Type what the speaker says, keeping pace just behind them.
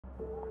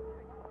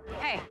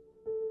Hey,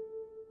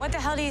 what the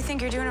hell do you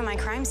think you're doing on my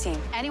crime scene?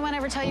 Anyone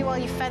ever tell you all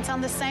you feds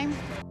sound the same?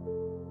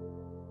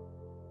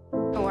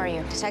 Who are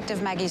you?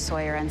 Detective Maggie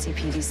Sawyer,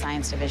 NCPD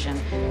Science Division.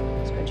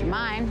 Showed you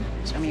mine,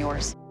 show me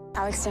yours.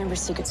 Alex Sanvers,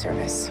 Secret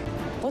Service.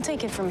 We'll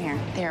take it from here.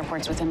 The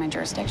airport's within my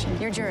jurisdiction.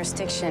 Your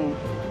jurisdiction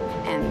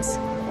ends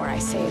where I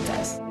say it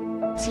does.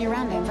 See you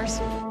around, Danvers.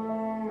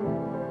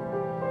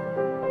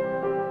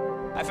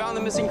 I found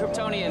the missing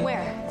Kryptonian.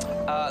 Where?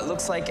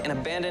 Looks like an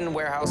abandoned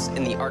warehouse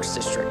in the Arts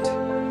District.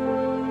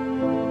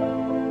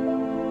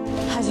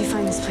 How'd you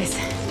find this place?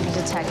 A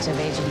detective,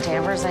 Agent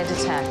Danvers, I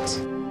detect.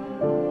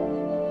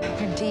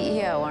 You're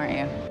DEO, aren't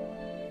you?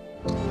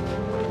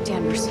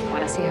 Danvers.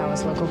 Want to see how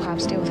us local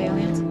cops deal with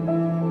aliens?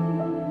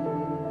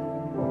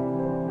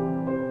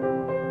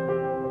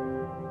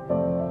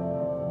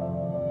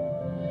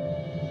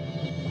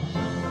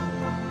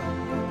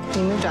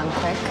 You moved on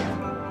quick.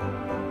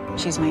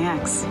 She's my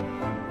ex.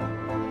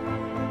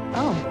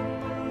 Oh.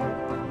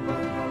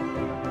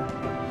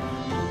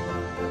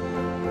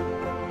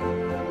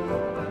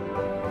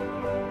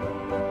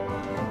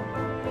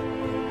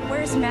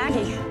 Where's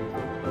Maggie?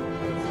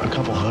 A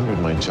couple hundred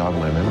might jog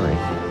my memory.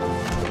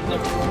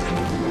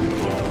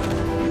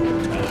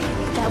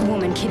 That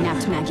woman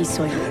kidnapped Maggie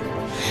Sawyer.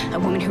 A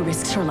woman who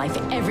risks her life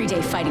every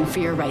day fighting for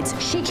your rights.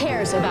 She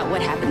cares about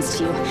what happens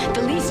to you.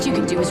 The least you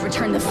can do is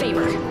return the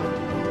favor.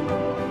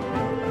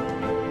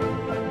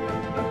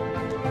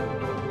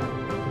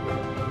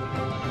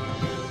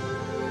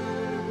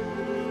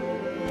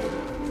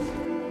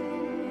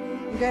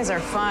 You guys are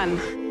fun.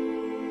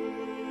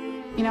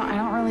 You know, I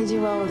don't really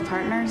do well with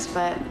partners,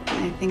 but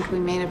I think we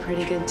made a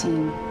pretty good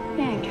team.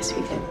 Yeah, I guess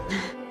we did.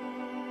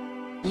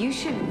 You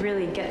should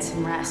really get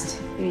some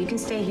rest. You can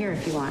stay here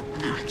if you want.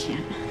 No, I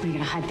can't. You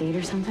got a hot date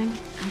or something?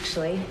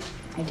 Actually,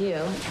 I do,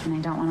 and I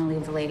don't want to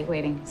leave the lady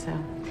waiting, so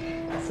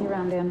see you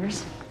around,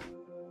 Danvers.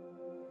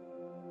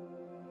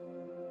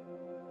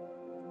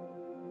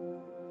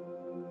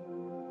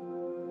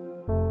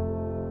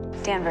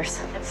 Danvers.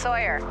 It's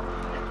Sawyer.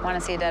 Want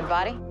to see a dead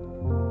body?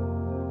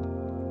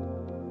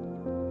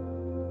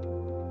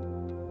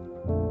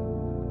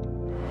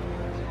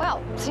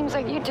 Well, seems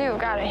like you two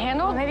got it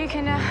handled. Maybe you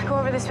can go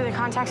over this with your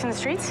contacts in the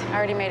streets? I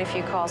already made a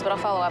few calls, but I'll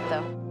follow up,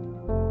 though.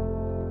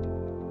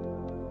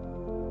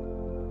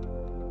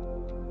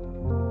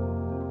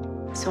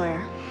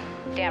 Sawyer.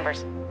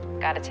 Danvers,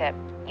 got a tip.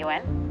 You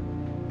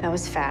in? That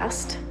was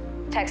fast.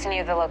 Texting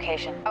you the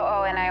location.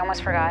 Oh, and I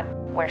almost forgot.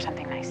 Wear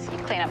something nice. You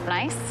clean up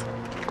nice.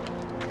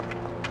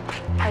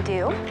 I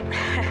do.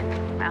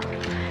 Well,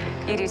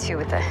 you do too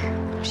with the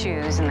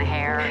shoes and the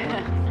hair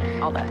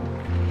and all that.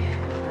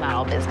 Not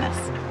all business.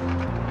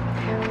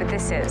 But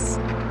this is,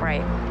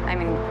 right? I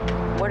mean,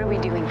 what are we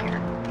doing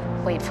here?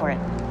 Wait for it.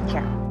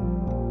 Here.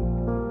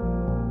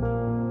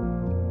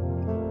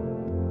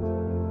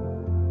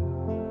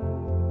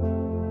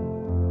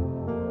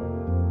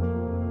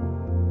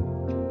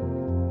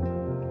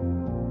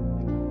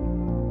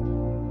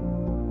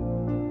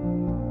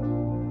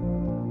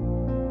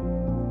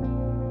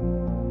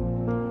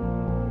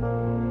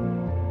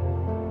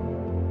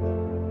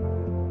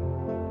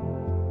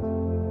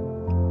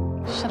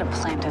 Should have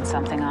planted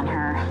something on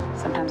her.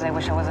 Sometimes I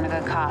wish I wasn't a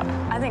good cop.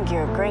 I think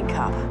you're a great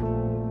cop.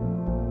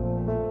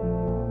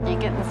 You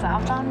getting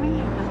soft on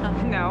me?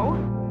 No.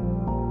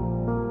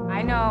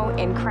 I know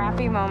in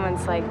crappy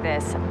moments like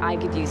this, I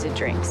could use a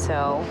drink.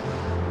 So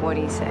what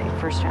do you say?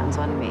 First round's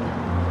on me.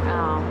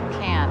 Oh,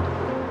 can't.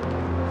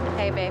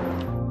 Hey, babe.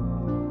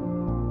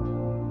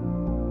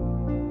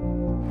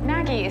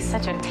 Maggie is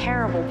such a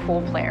terrible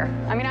pool player.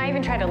 I mean, I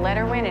even tried to let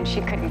her win and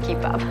she couldn't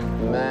keep up.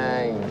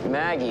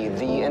 Maggie,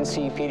 the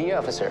NCPD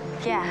officer.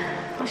 Yeah,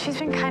 well, she's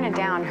been kind of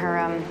down.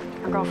 Her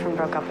girlfriend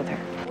broke up with her.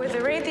 With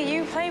the rate that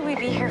you play, we'd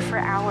be here for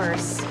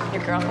hours.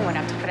 Your girlfriend went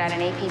up to put out an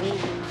APB?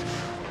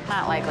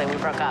 Not likely, we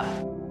broke up.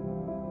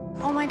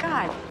 Oh my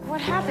God, what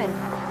happened?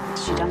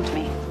 She dumped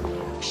me.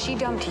 She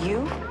dumped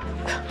you?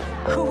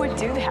 Who would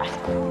do that?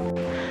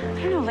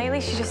 I don't know,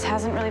 lately she just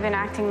hasn't really been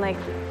acting like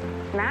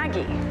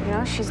Maggie. You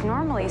know, she's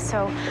normally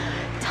so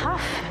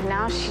tough.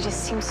 Now she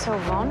just seems so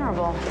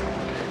vulnerable.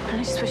 And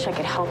I just wish I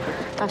could help her.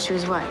 Thought she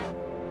was what?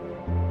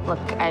 Look,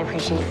 I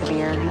appreciate the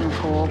beer and the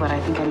pool, but I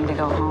think I need to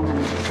go home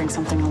and drink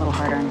something a little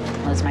harder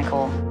and lose my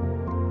cool.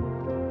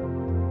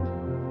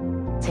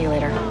 See you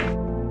later.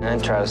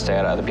 And try to stay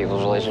out of other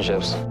people's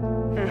relationships.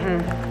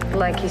 Mm-hmm.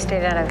 Like you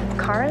stayed out of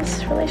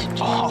Kara's relationship?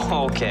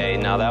 Oh, okay.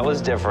 Now that was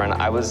different.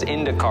 I was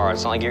into Kara.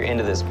 It's not like you're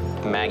into this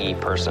Maggie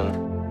person.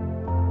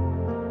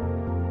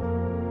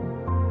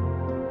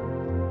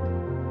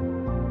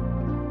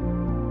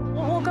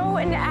 We'll go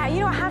and,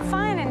 have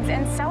fun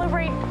and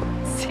celebrate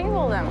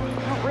singledom.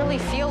 I don't really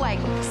feel like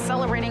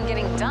celebrating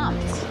getting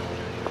dumped.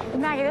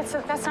 Maggie,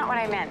 that's not what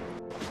I meant.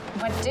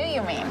 What do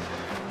you mean?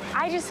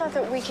 I just thought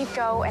that we could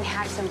go and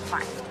have some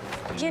fun.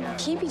 You'd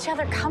keep each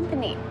other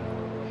company.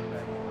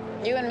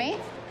 You and me?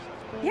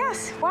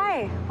 Yes,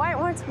 why?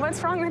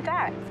 What's wrong with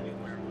that?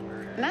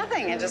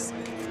 Nothing, I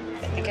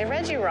think I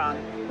read you wrong.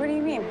 What do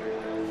you mean?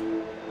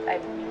 I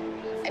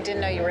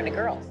didn't know you were into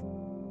girls.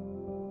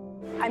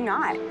 I'm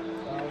not.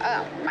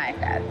 Oh, my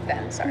bad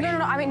then, sorry. No.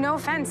 I mean, no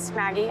offense,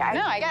 Maggie.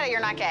 No, I get it,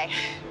 you're not gay.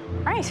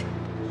 Right.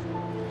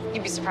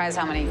 You'd be surprised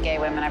how many gay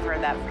women I've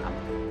heard that from.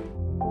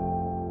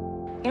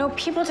 You know,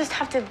 people just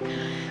have to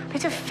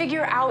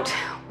figure out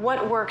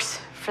what works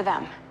for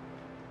them.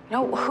 You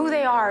know, who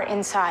they are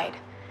inside.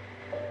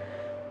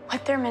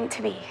 What they're meant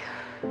to be.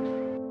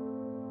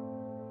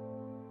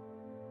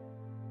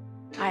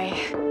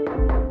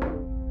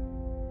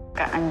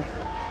 I'm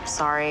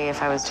sorry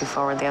if I was too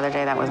forward the other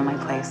day. That wasn't my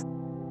place.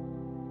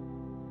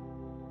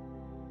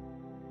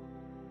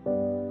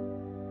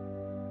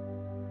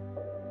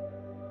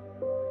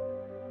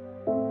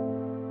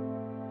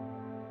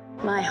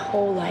 My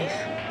whole life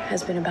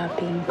has been about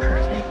being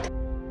perfect.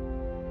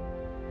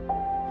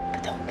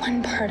 But the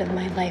one part of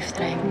my life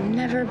that I've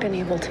never been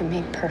able to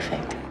make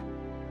perfect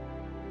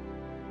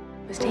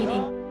was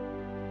dating.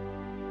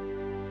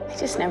 I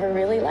just never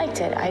really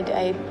liked it. I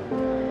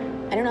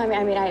don't know.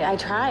 I mean, I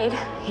tried.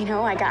 You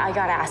know, I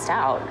got asked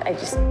out.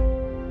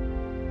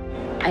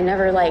 I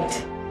never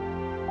liked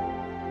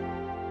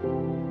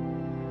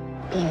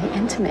being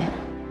intimate.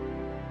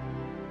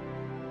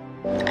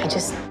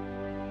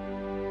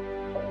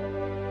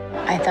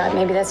 I thought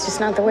maybe that's just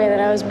not the way that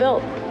I was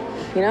built.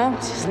 You know,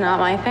 it's just not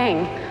my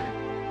thing.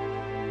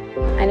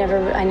 I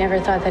never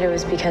thought that it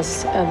was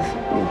because of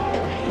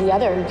the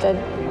other that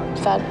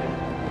thought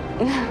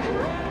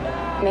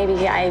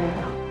maybe I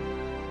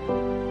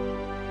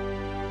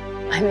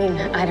mean,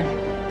 I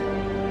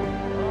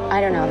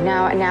don't know.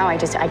 Now I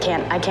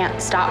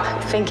can't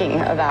stop thinking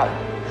about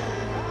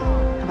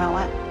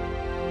What?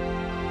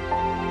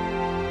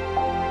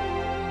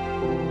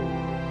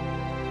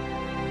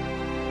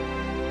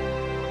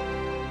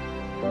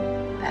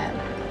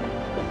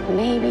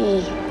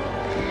 maybe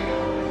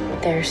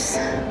there's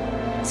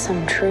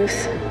some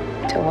truth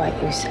to what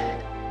you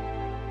said.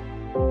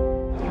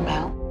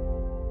 About?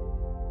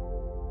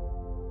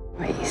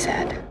 What you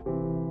said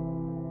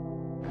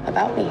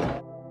about me.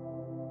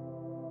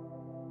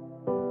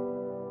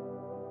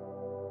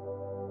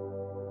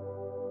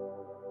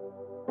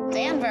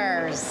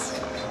 Sanvers,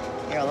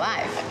 you're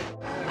alive.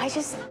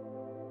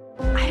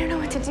 I don't know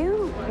what to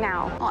do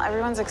now. Well,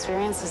 everyone's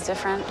experience is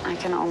different. I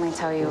can only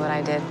tell you what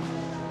I did.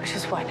 Which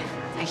is what?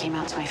 I came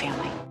out to my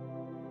family.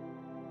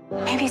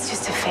 Maybe it's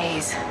just a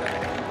phase.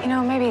 You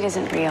know, maybe it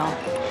isn't real.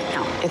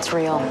 No, it's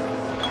real.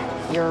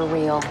 You're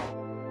real.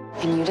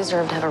 And you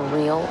deserve to have a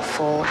real,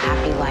 full,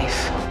 happy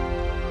life.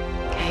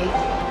 Okay?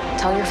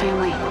 Tell your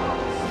family.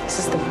 This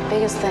is the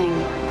biggest thing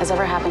that's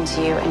ever happened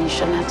to you, and you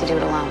shouldn't have to do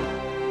it alone.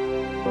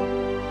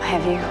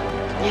 Have you?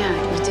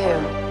 Yeah, you do.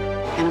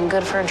 And I'm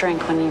good for a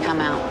drink when you come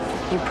out.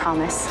 You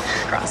promise?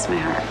 Cross my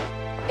heart.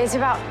 It's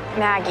about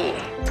Maggie.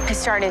 I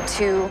started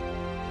to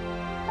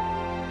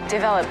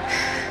develop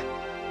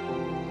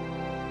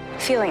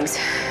feelings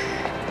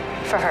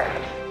for her.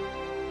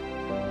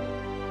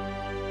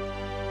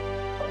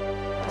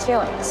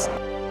 Feelings.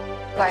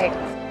 Like,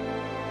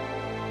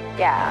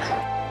 yeah.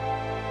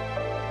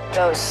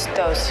 Those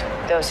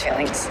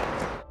feelings.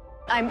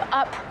 I'm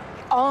up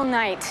all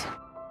night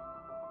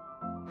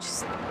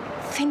just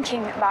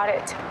thinking about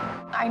it.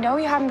 I know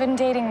you haven't been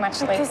dating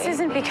much lately. This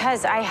isn't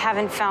because I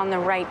haven't found the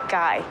right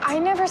guy. I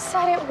never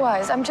said it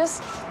was. I'm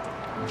just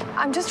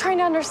trying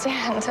to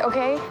understand,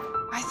 okay?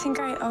 I think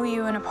I owe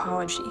you an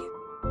apology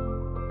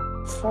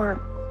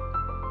for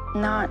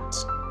not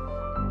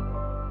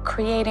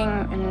creating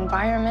an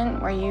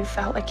environment where you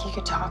felt like you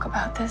could talk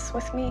about this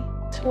with me.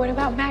 So what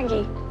about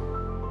Maggie?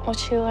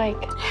 What's she like?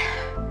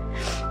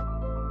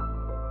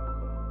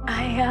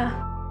 I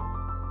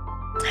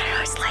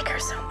always like her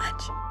so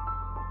much.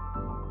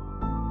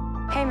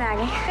 Hey,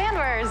 Maggie.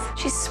 Sanvers!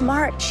 She's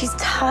smart, she's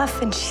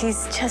tough, and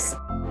she's just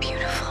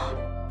beautiful.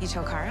 You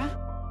told Kara?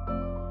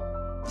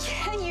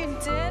 Yeah, you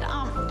did?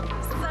 I'm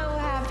so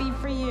happy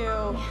for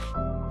you.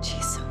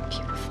 She's so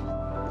beautiful.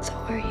 So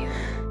are you.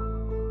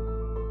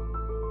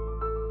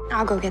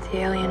 I'll go get the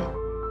alien.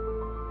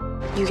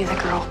 You get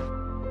the girl.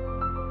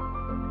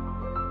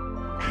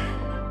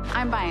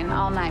 I'm buying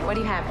all night. What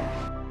do you have?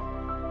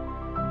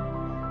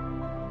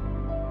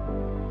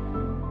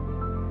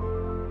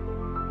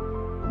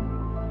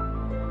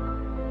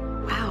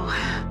 Wow.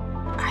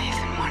 I've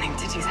been wanting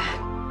to do that.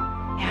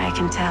 Yeah, I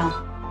can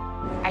tell.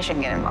 I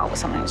shouldn't get involved with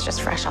someone who's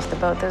just fresh off the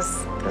boat.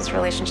 Those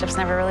relationships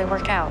never really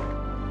work out.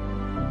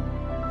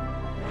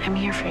 I'm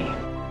here for you.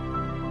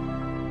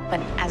 But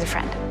as a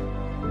friend.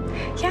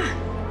 Yeah.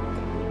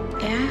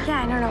 Yeah?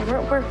 Yeah, no,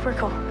 we're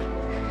cool.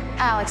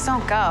 Alex,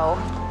 don't go.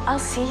 I'll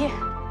see you.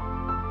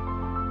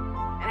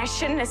 And I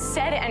shouldn't have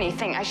said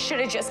anything. I should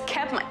have just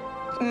kept my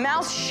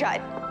mouth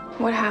shut.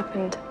 What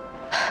happened?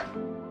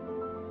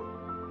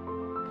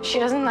 She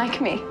doesn't like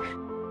me.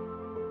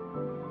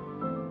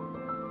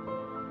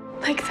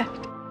 Like that.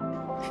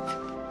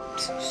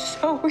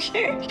 So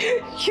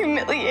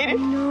humiliated.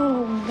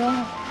 No.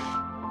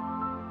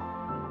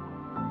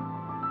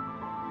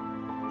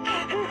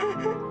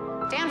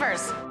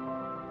 Danvers.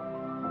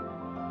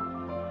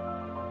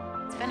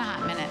 It's been a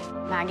hot minute.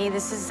 Maggie,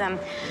 this is,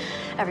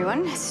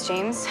 everyone. It's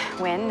James,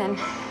 Wynn, and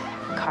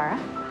Kara.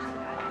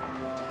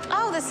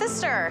 Oh, Oh, the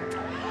sister.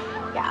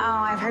 Yeah,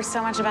 oh, I've heard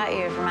so much about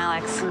you from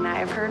Alex. And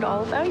I've heard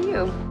all about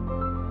you.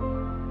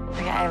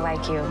 Okay, I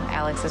like you,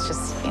 Alex. It's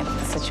just, you know,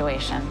 the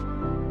situation.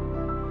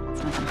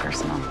 It's nothing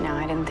personal. No,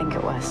 I didn't think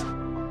it was.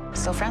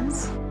 Still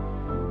friends?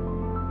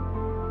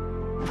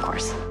 Of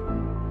course.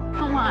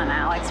 Come on,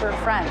 Alex, we're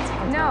friends.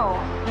 No,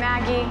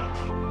 Maggie.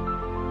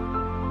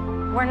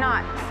 We're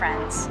not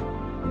friends.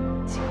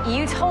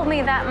 You told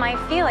me that my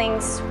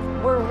feelings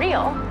were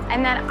real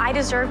and that I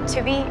deserved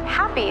to be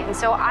happy. And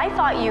so I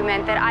thought you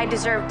meant that I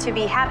deserved to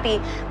be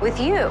happy with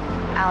you.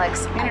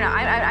 Alex, No,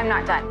 I'm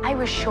not done. I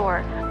was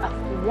sure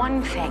of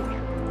one thing,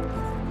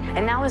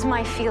 and that was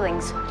my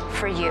feelings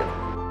for you.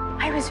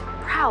 I was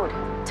proud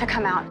to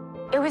come out.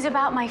 It was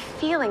about my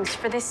feelings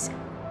for this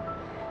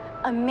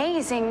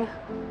amazing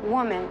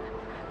woman.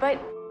 But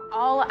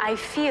all I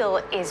feel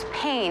is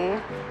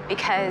pain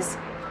because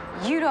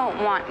you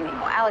don't want me.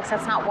 well, Alex,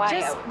 that's not why.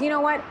 Just, you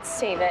know what?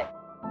 Save it.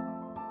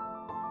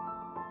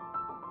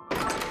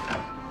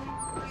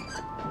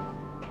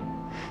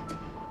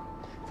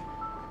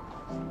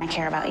 I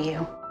care about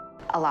you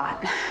a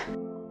lot.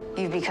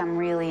 You've become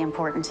really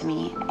important to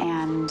me,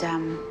 and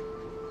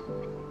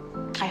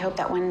I hope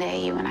that one day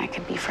you and I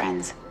could be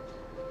friends.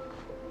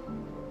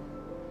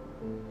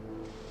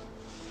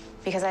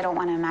 Because I don't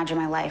want to imagine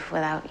my life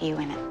without you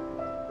in it.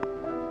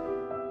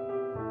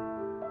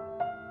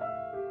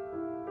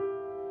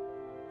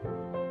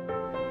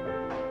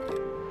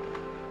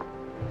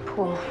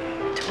 Pool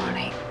tomorrow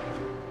night.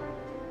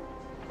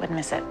 Wouldn't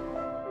miss it.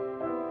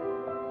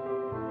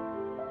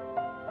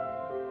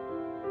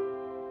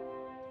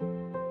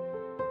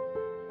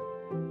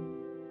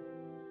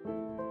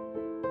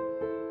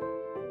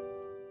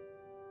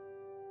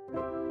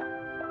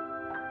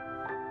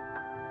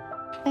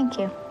 Thank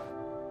you.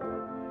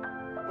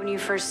 When you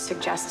first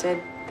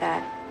suggested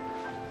that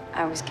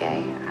I was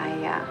gay,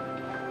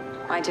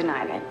 I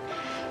denied it.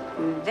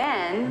 And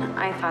then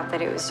I thought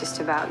that it was just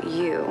about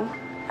you.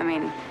 I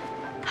mean,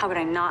 how could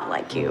I not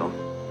like you?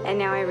 And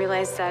now I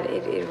realize that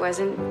it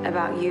wasn't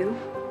about you,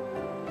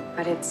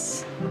 but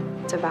it's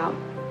about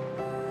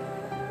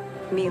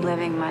me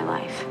living my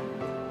life.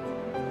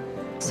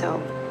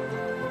 So,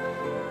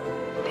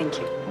 thank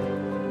you.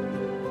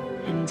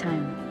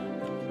 Anytime.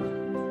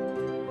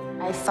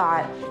 I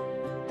thought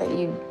that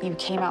you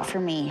came out for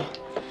me,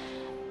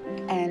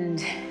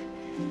 and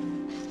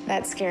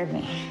that scared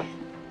me.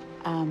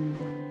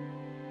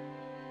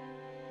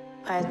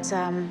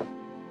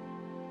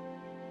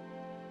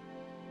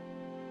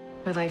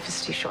 But life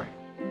is too short.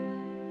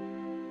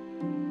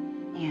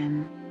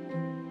 And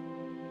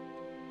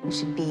we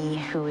should be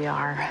who we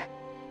are.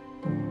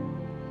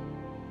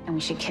 And we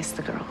should kiss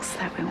the girls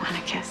that we want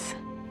to kiss.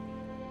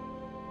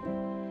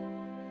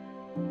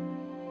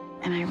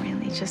 And I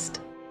really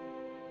just...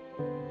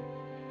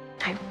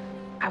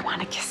 I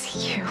want to kiss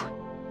you.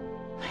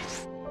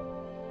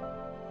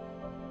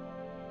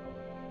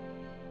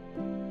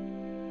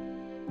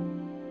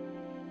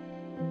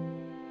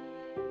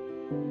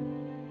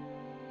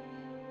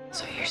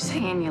 So you're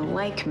saying you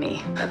like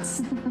me?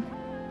 That's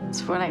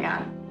what I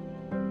got.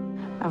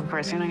 Of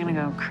course, you're not gonna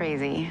go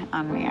crazy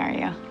on me, are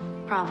you?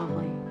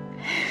 Probably.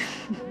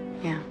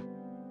 Yeah.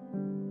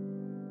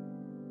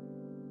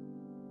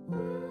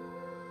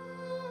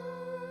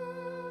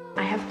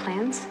 I have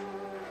plans.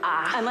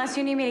 Unless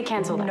you need me to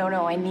cancel them.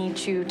 No, I need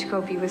you to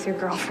go be with your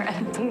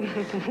girlfriend.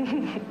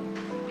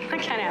 I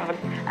can't have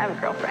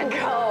a girlfriend.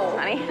 Go,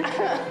 honey.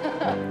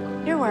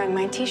 You're wearing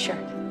my t-shirt.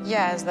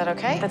 Yeah, is that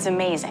okay? That's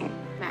amazing.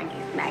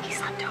 Maggie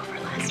slept over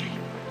last night.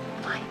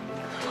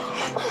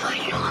 Oh my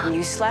God.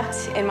 You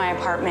slept in my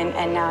apartment,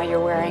 and now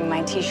you're wearing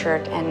my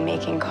t-shirt and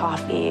making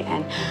coffee,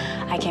 and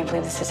I can't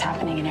believe this is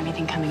happening, and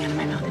everything coming out of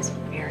my mouth is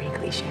very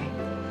cliche.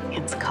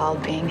 It's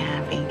called being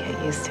happy.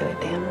 Get used to it,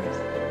 Danvers.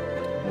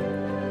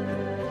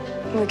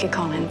 We could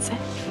call in sick.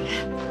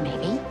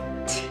 Maybe.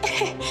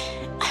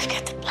 I've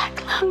got the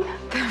black lung.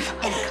 The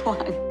black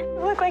lung.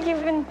 You look like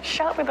you've been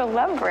shot with a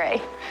love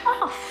ray.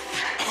 Oh.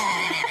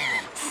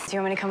 Do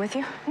you want me to come with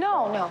you?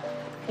 No.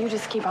 You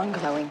just keep on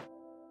glowing.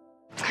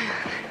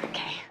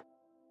 Okay.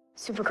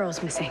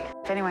 Supergirl's missing.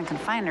 If anyone can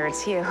find her,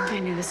 it's you. I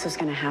knew this was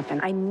gonna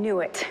happen. I knew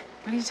it.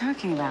 What are you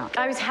talking about?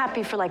 I was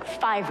happy for like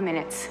 5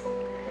 minutes.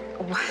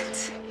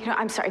 What? You know,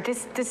 I'm sorry.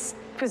 This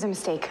was a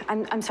mistake.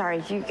 I'm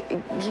sorry. You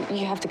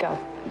have to go.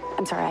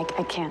 I'm sorry.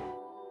 I can't.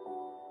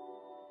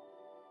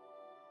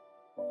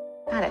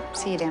 Got it.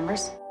 See you,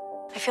 Danvers.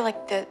 I feel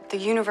like the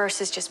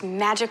universe is just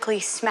magically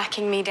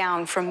smacking me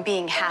down from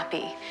being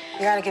happy.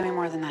 You gotta give me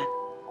more than that.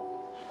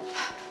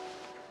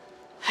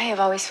 I have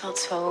always felt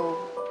so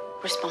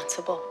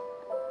responsible.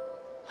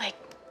 Like,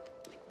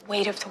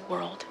 weight of the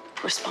world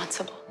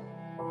responsible.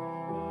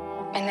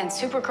 And then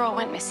Supergirl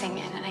went missing,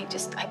 and I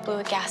blew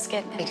a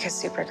gasket. And... Because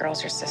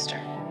Supergirl's your sister.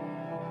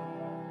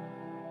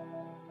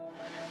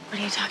 What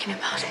are you talking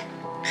about?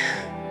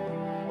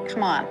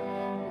 Come on.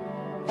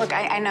 Look,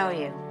 I know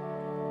you.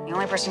 The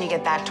only person you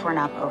get that torn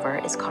up over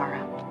is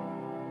Kara.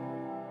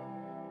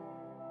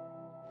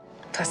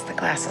 Plus, the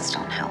glasses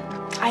don't help.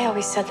 I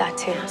always said that,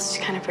 too. It's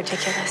kind of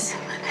ridiculous.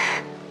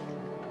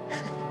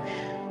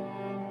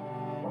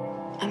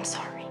 I'm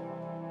sorry.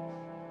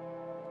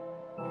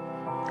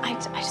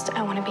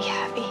 I want to be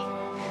happy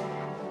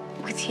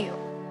with you.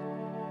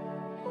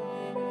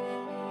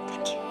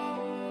 Thank you.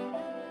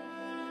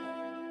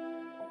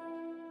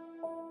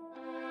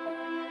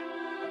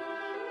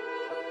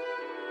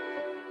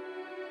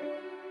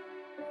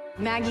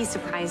 Maggie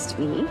surprised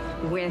me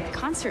with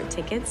concert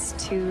tickets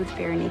to the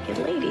Bare Naked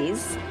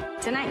Ladies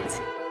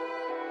tonight.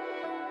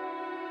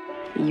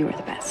 You were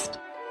the best.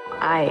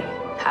 I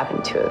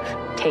happen to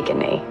have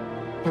taken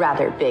a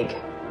rather big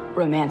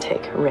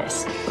romantic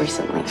risk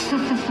recently.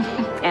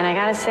 And I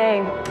gotta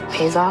say,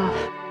 pays off.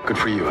 Good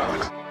for you,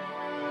 Alex.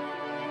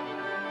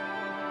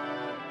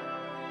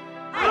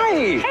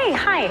 Hi! Hey,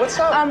 hi. What's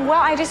up? Well,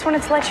 I just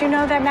wanted to let you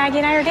know that Maggie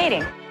and I are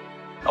dating.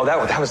 Oh,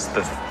 that was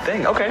the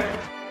thing. Okay.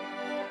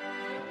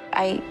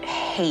 I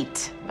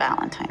hate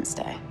Valentine's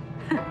Day.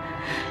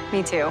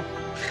 Me too.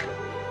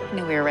 I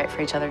knew we were right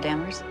for each other,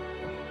 Danvers.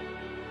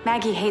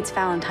 Maggie hates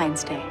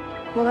Valentine's Day.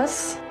 Well,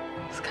 that's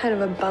kind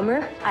of a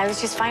bummer. I was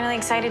just finally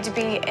excited to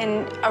be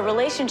in a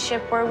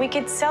relationship where we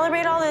could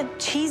celebrate all the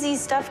cheesy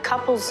stuff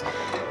couples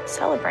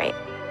celebrate.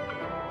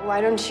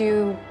 Why don't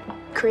you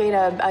create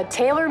a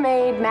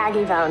tailor-made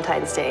Maggie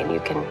Valentine's Day and you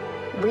can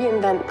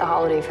reinvent the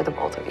holiday for the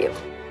both of you?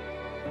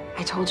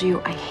 I told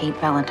you I hate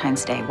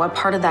Valentine's Day. What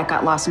part of that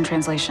got lost in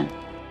translation?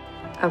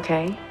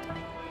 Okay.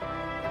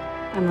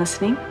 I'm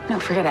listening. No,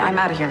 forget it. I'm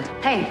out of here.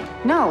 Hey,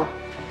 no.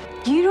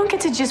 You don't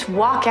get to just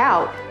walk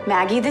out,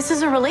 Maggie. This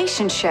is a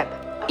relationship.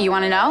 You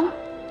want to know?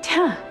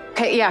 Yeah.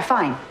 Okay, yeah,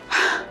 fine.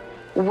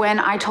 When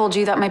I told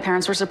you that my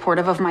parents were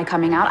supportive of my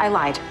coming out, I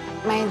lied.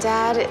 My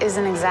dad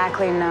isn't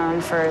exactly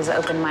known for his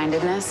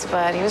open-mindedness,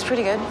 but he was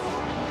pretty good.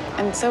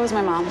 And so was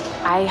my mom.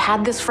 I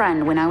had this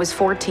friend when I was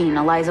 14,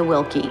 Eliza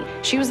Wilkie.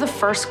 She was the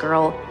first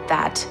girl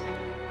that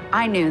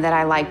I knew that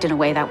I liked in a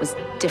way that was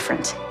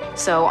different.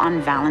 So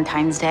on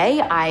Valentine's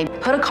Day, I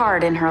put a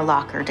card in her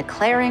locker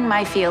declaring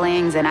my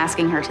feelings and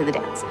asking her to the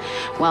dance.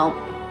 Well,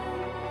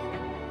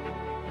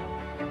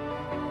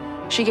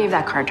 she gave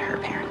that card to her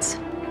parents.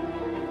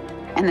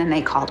 And then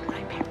they called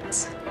my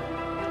parents.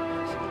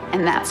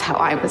 And that's how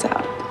I was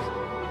out.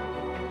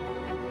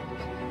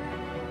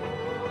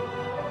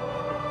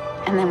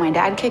 And then my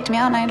dad kicked me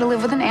out and I had to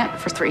live with an aunt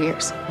for 3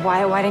 years.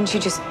 Why didn't you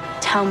just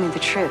tell me the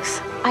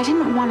truth? I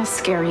didn't want to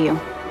scare you.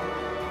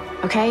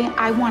 Okay?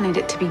 I wanted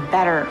it to be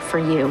better for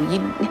you.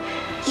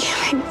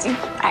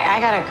 I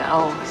gotta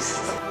go.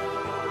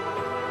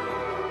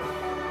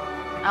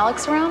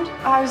 Alex around?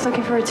 I was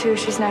looking for her too.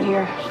 She's not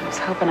here. I was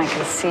hoping I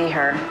could see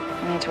her.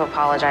 I need to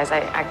apologize. I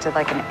acted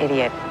like an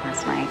idiot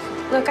last night.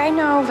 Look, I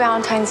know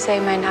Valentine's Day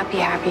might not be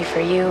happy for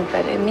you,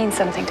 but it means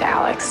something to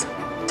Alex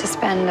to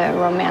spend a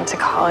romantic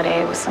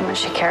holiday with someone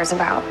she cares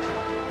about.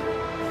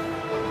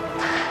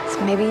 So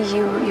maybe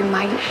you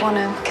might want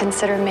to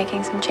consider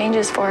making some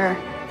changes for her.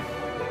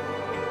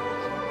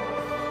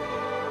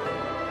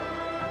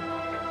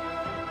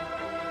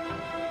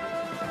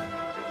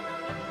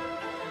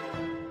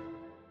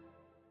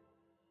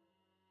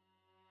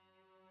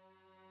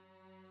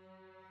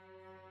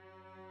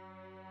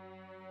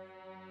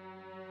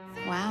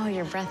 Wow,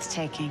 you're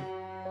breathtaking.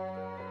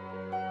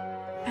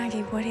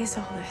 Maggie, what is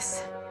all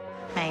this?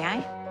 May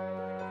I?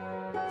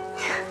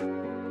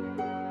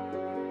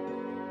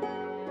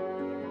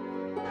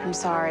 I'm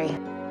sorry.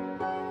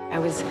 I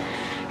was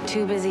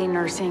too busy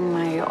nursing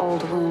my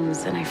old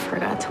wounds and I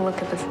forgot to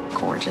look at this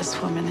gorgeous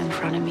woman in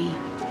front of me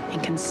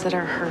and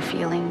consider her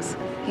feelings.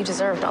 You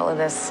deserved all of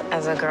this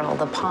as a girl,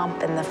 the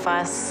pomp and the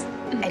fuss,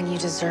 and you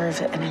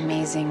deserve an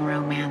amazing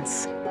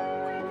romance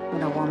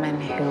with a woman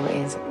who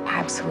is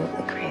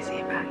absolutely crazy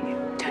about you.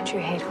 Don't you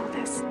hate all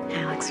this?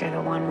 Alex, you're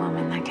the one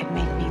woman that could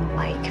make me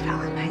like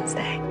Valentine's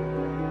Day.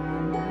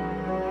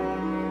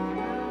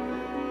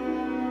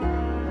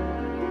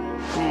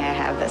 May I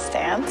have this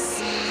dance?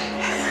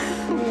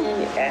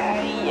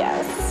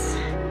 Yes.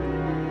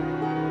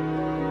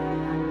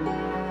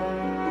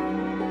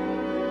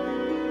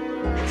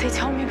 They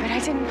told me, but I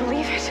didn't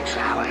believe it.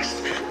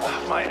 Alex.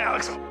 My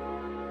Alex.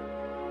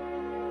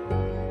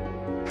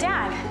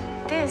 Dad,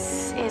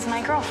 this is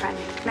my girlfriend,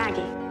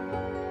 Maggie.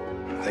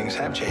 Things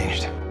have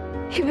changed.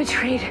 You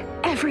betrayed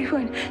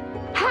everyone.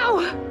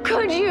 How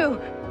could you?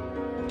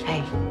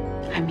 Hey,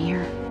 I'm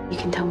here. You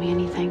can tell me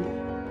anything.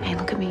 Hey,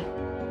 look at me.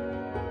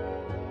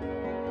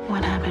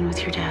 What happened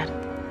with your dad?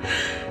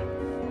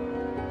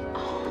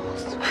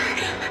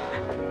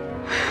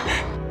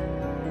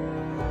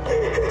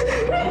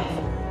 Okay.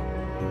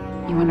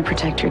 You want to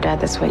protect your dad,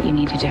 that's what you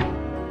need to do.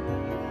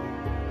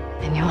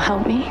 And you'll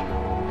help me,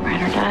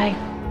 ride or die.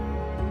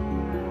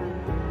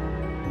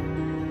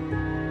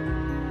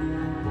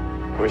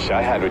 Wish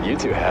I had what you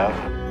two have.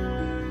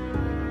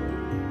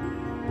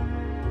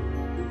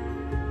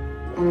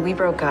 When we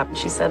broke up,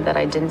 she said that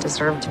I didn't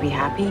deserve to be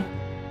happy.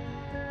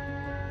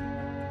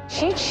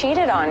 She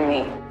cheated on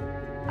me.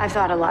 I've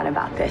thought a lot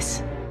about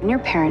this. When your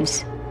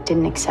parents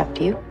didn't accept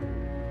you,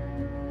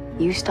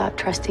 you stopped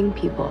trusting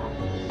people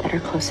that are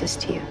closest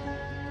to you.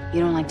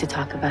 You don't like to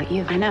talk about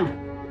you. I know.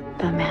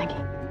 But Maggie,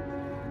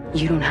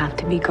 you don't have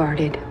to be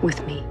guarded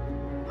with me,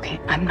 Okay,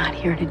 I'm not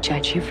here to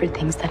judge you for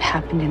things that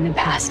happened in the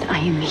past. I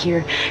am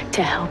here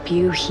to help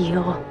you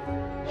heal.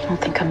 You don't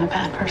think I'm a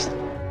bad person?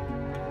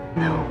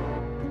 No.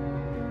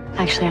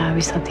 Actually, I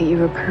always thought that you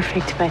were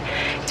perfect, but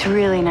it's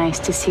really nice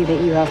to see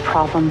that you have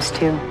problems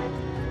too.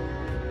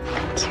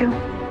 Thank you.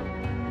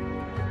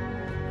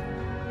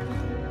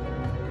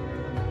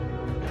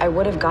 I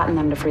would have gotten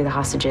them to free the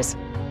hostages,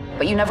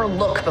 but you never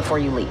look before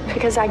you leave.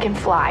 Because I can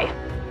fly.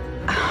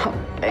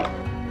 Okay.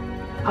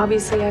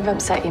 Obviously, I've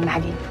upset you,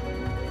 Maggie.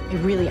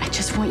 I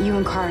just want you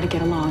and Kara to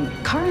get along.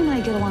 Kara and I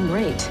get along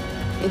great.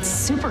 It's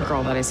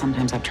Supergirl that I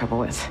sometimes have trouble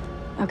with.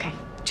 Okay,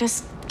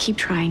 just keep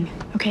trying,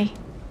 okay?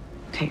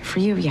 Okay, for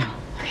you, yeah.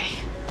 Okay.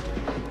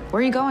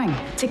 Where are you going?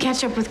 To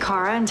catch up with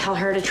Kara and tell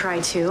her to try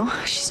too.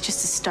 She's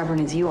just as stubborn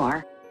as you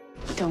are.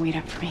 Don't wait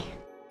up for me.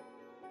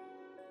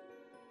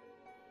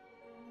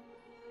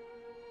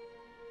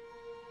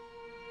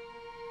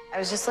 I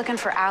was just looking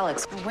for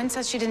Alex. Wynn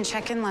says she didn't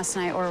check in last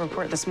night or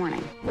report this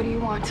morning. What do you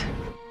want?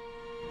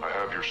 I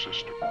have your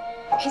sister.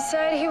 He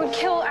said he would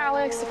kill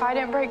Alex if I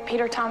didn't break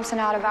Peter Thompson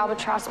out of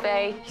Albatross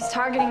Bay. He's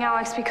targeting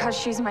Alex because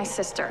she's my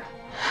sister.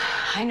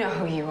 I know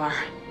who you are.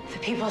 The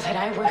people that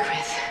I work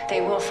with,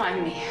 they will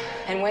find me.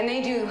 And when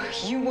they do,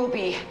 you will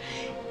be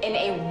in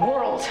a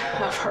world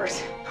of hurt.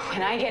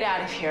 When I get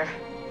out of here,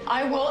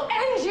 I will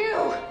end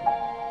you!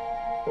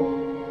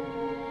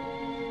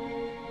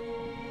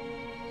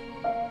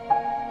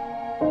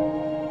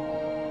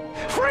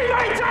 Free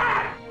my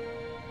dad!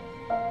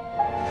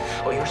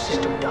 Or your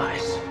sister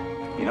dies.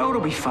 You know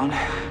what'll be fun?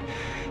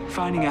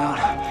 Finding out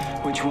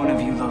which one of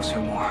you loves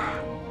her more.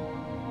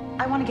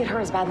 I want to get her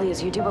as badly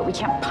as you do, but we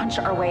can't punch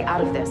our way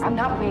out of this. I'm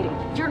not waiting.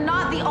 You're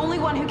not the only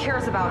one who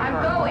cares about her.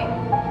 I'm going.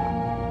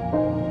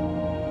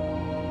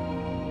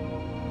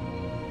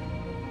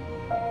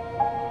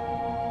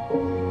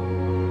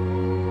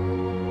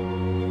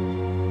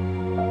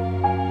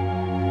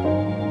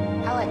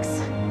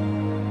 Alex.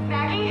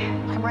 Maggie?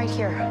 I'm right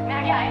here.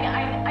 Maggie,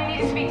 I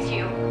need to speak to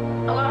you.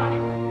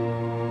 Alone.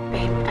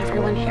 Babe,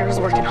 everyone here is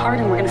working hard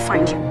and we're gonna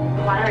find you.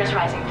 The water is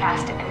rising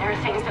fast, and there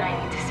are things that I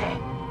need to say.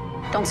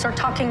 Don't start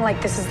talking like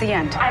this is the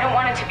end. I don't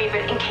want it to be,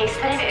 but in case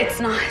that it is.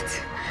 It's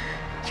not.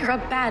 You're a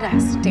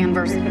badass,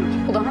 Danvers.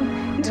 Hold on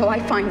until I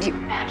find you.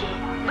 Maggie,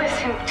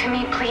 listen to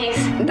me, please.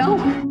 No.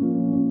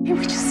 Hey,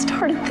 we just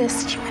started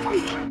this, you and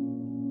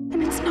me.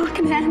 And it's not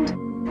gonna end.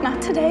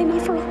 Not today,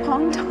 not for a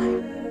long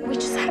time. We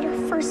just had our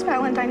first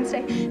Valentine's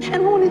Day, and I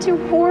want to do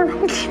more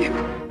with you.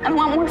 I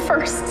want more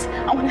firsts.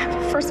 I want to have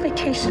a first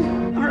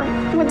vacation. Or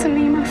what to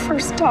name our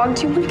first dog.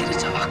 Do you want to get a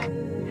dog?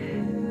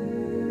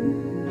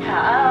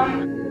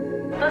 Yeah,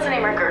 let's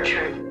name her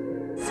Gertrude.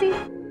 See?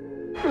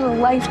 There's a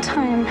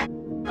lifetime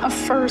of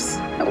firsts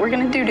that we're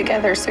gonna do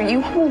together, so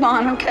you hold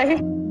on, okay?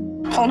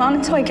 Hold on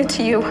until I get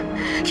to you.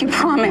 You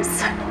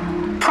promise.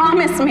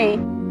 Promise me.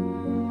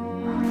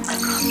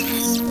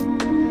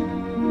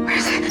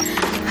 Where's it?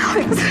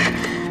 Alex.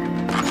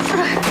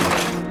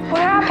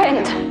 What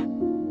happened?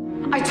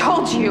 I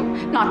told you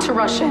not to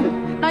rush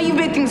in. Now you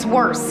made things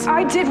worse.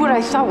 I did what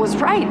I thought was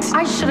right.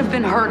 I should have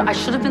been heard. I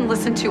should have been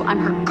listened to. I'm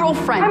her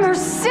girlfriend. I'm her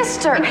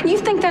sister. You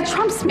think that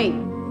trumps me.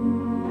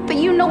 But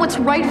you know what's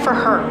right for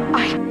her.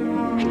 I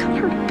got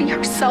her to be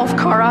herself,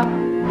 Kara.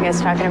 You guys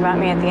talking about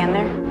me at the end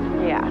there?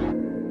 Yeah.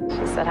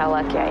 She said how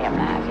lucky I am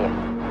to have you.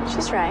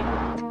 She's right.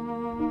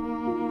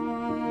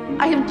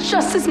 I have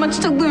just as much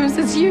to lose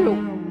as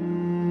you.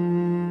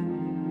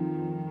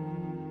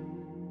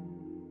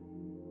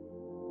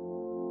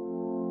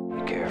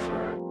 You care for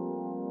her.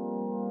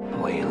 The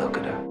way you look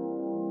at her.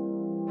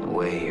 The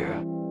way your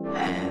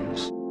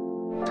hands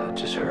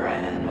touches her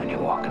hand when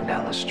you're walking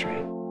down the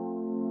street.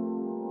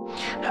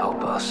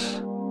 Help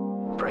us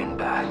bring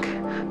back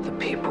the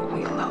people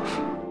we love.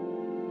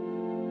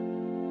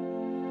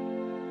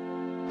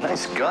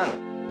 Nice gun.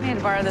 I need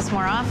to borrow this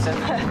more often.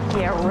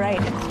 Yeah,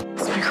 right.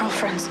 It's my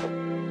girlfriend's.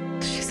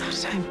 She's out of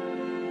time.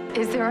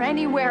 Is there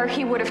anywhere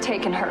he would have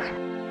taken her?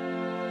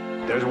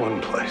 There's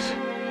one place.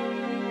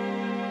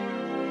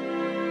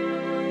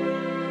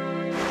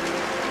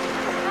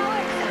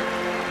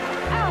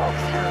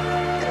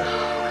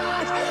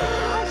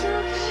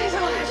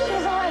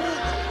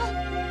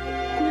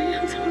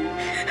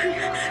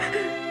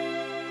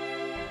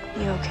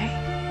 You okay?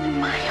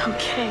 Am I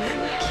okay?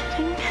 Are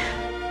you kidding?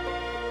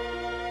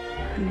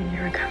 I mean,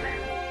 you're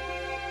recovering.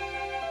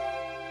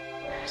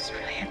 I just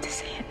really have to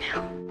say it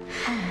now.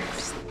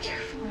 Just be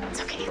careful.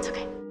 It's okay, it's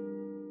okay.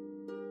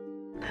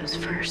 Those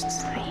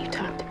firsts that you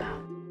talked about,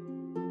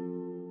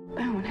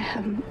 I want to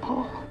have them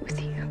all with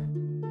you.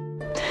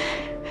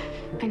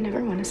 I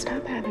never want to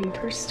stop having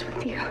firsts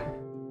with you.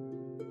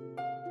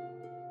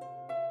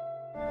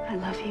 I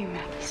love you,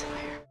 Maggie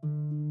Sawyer.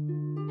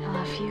 I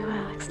love you,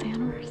 Alex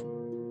Danvers.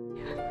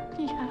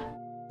 Yeah.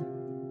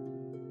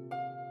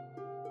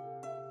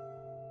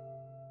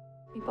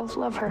 We both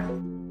love her.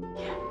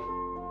 Yeah.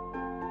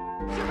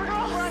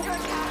 Supergirl, we're under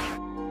attack.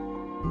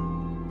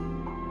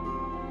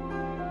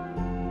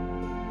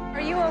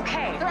 Are you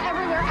okay? They're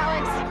everywhere,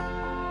 Alex.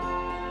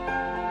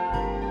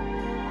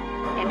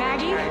 And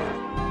Maggie?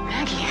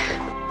 Maggie.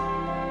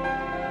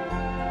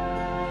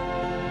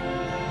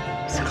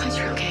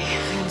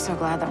 so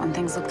glad that when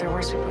things look their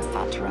worst, we both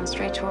thought to run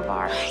straight to a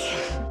bar.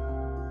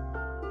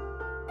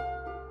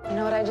 You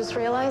know what I just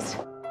realized?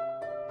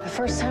 The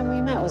first time we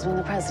met was when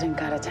the president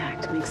got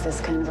attacked. Makes this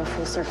kind of a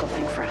full circle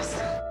thing for us.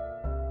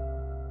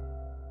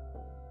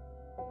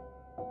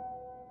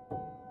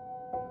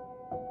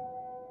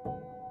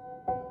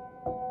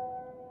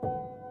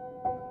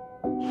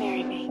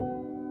 Marry me.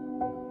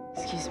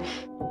 Excuse me.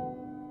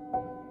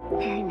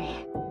 Marry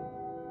me.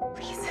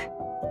 Please.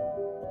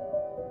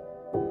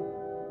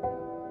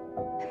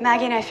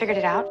 Maggie and I figured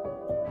it out.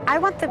 I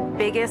want the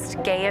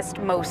biggest, gayest,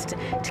 most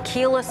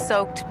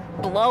tequila-soaked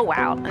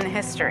blowout in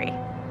history.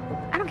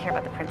 I don't care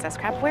about the princess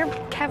crap. Wear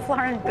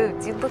Kevlar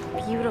boots. You look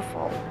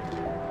beautiful.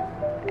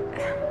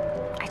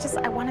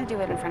 I want to do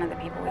it in front of the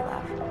people we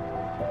love.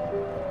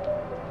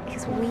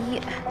 Because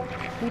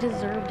we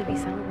deserve to be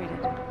celebrated.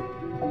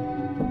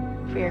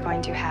 We are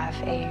going to have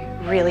a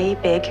really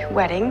big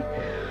wedding.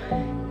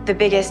 The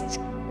biggest,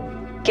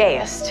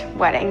 gayest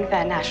wedding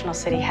that National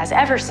City has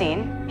ever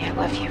seen. Yeah, I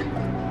love you.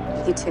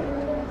 You too.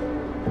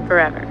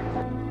 Forever.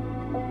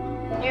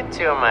 You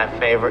two are my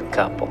favorite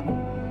couple.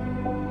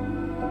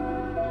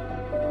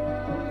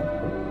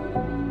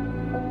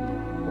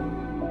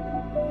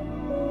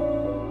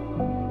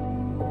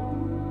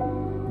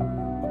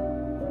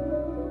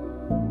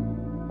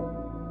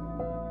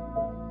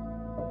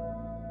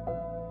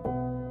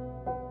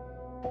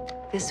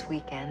 This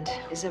weekend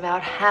is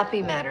about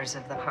happy matters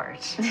of the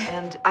heart.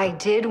 And I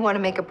did want to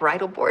make a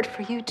bridal board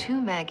for you too,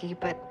 Maggie,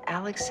 but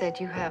Alex said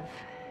you have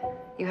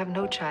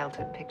no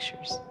childhood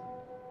pictures.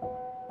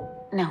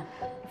 No.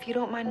 If you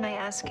don't mind my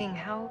asking,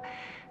 how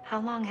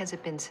long has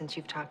it been since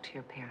you've talked to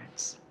your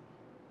parents?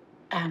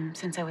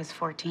 Since I was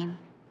 14.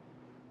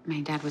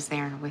 My dad was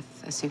there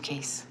with a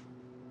suitcase.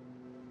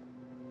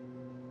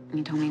 And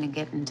he told me to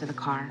get into the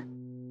car.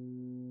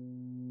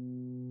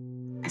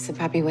 I said,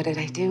 Papi, what did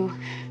I do?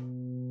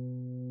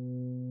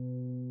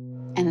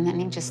 And then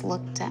he just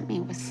looked at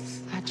me with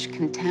such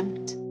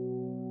contempt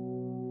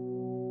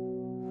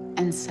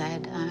and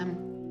said,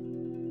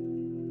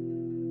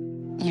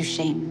 you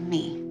shame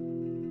me.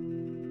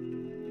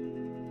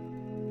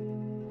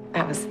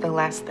 That was the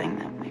last thing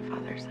that my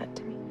father said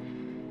to me.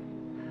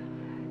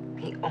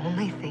 The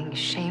only thing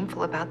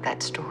shameful about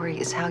that story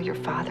is how your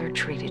father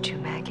treated you,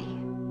 Maggie.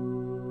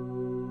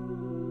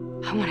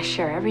 I want to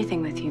share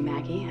everything with you,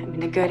 Maggie. I mean,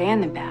 the good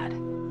and the bad.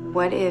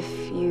 What if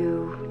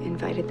you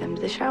invited them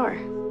to the shower?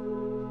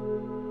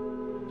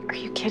 Are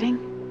you kidding?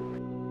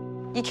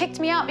 You kicked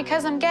me out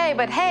because I'm gay,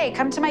 but hey,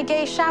 come to my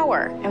gay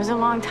shower. It was a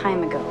long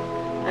time ago.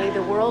 Hey,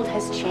 the world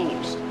has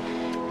changed.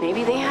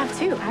 Maybe they have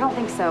too. I don't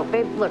think so.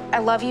 Babe, look, I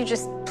love you.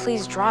 Just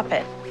please drop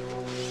it.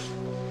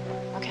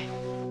 Okay.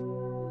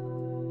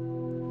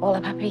 Hola,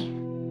 papi.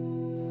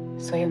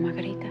 Soy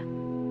Margarita.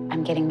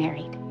 I'm getting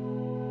married.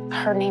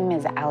 Her name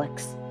is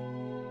Alex.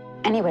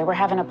 Anyway, we're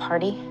having a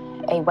party,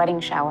 a wedding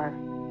shower.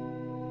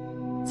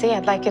 See,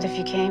 I'd like it if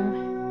you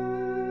came.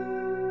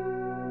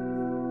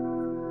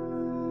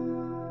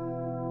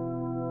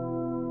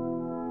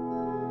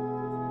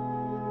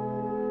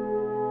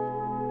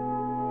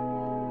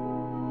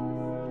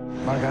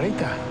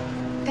 Margarita.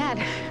 Dad.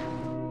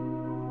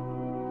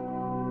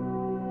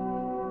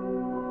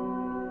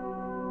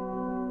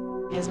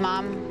 His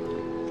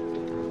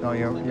mom? No,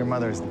 your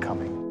mother isn't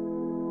coming.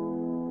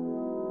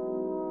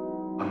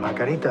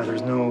 Margarita,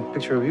 there's no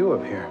picture of you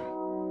up here.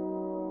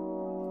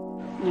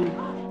 No.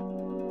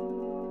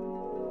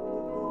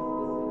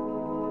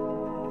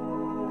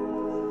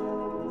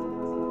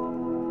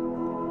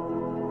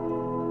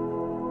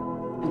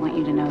 I want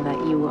you to know that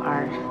you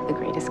are the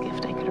greatest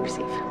gift I could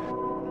receive.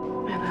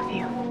 I love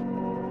you.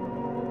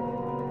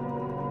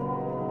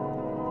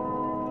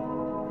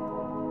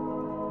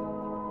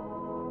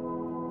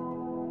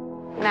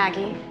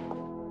 Maggie,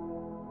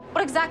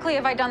 what exactly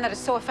have I done that is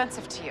so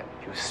offensive to you?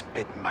 You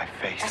spit in my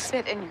face. I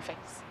spit in your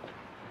face.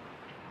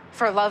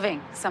 For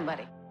loving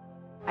somebody.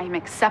 I am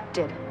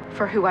accepted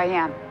for who I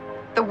am.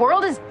 The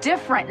world is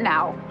different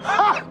now.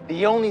 Ha!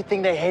 The only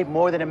thing they hate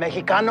more than a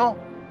Mexicano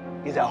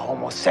is a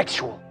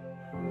homosexual.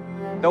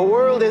 The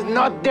world is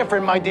not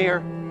different, my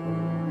dear.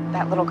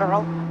 That little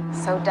girl,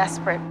 so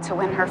desperate to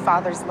win her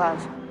father's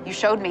love. You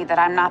showed me that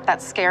I'm not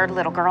that scared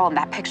little girl in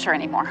that picture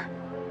anymore.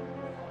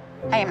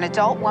 I am an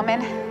adult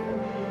woman,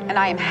 and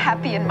I am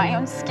happy in my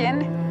own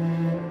skin.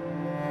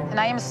 And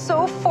I am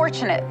so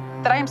fortunate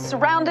that I am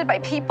surrounded by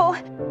people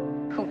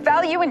who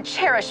value and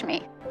cherish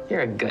me.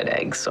 You're a good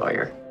egg,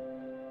 Sawyer.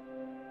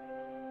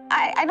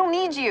 I don't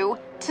need you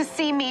to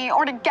see me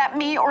or to get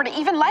me or to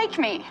even like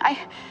me. I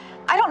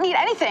don't need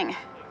anything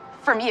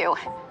from you.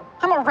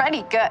 I'm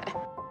already good.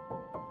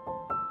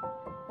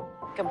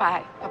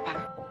 Goodbye,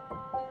 Papa.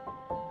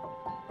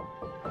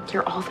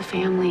 You're all the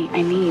family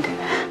I need.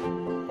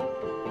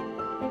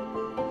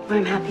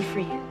 I'm happy for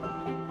you.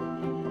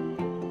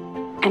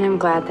 And I'm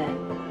glad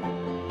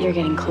that you're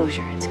getting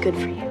closure. It's good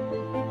for you.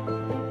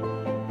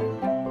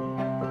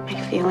 My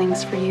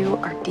feelings for you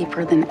are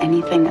deeper than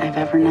anything I've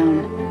ever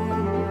known.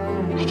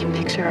 I can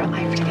picture our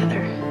life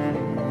together.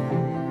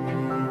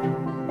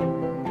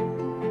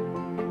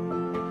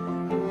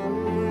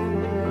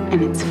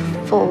 And it's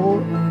full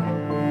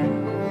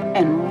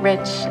and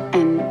rich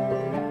and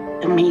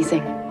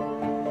amazing.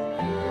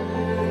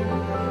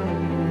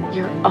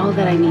 You're all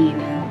that I need,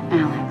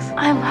 Alex.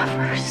 I love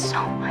her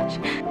so much.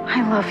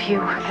 I love you.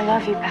 I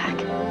love you back.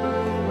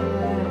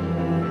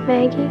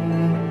 Maggie,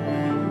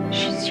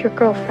 she's your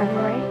girlfriend,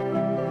 right?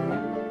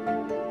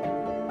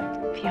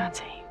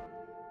 Fiance.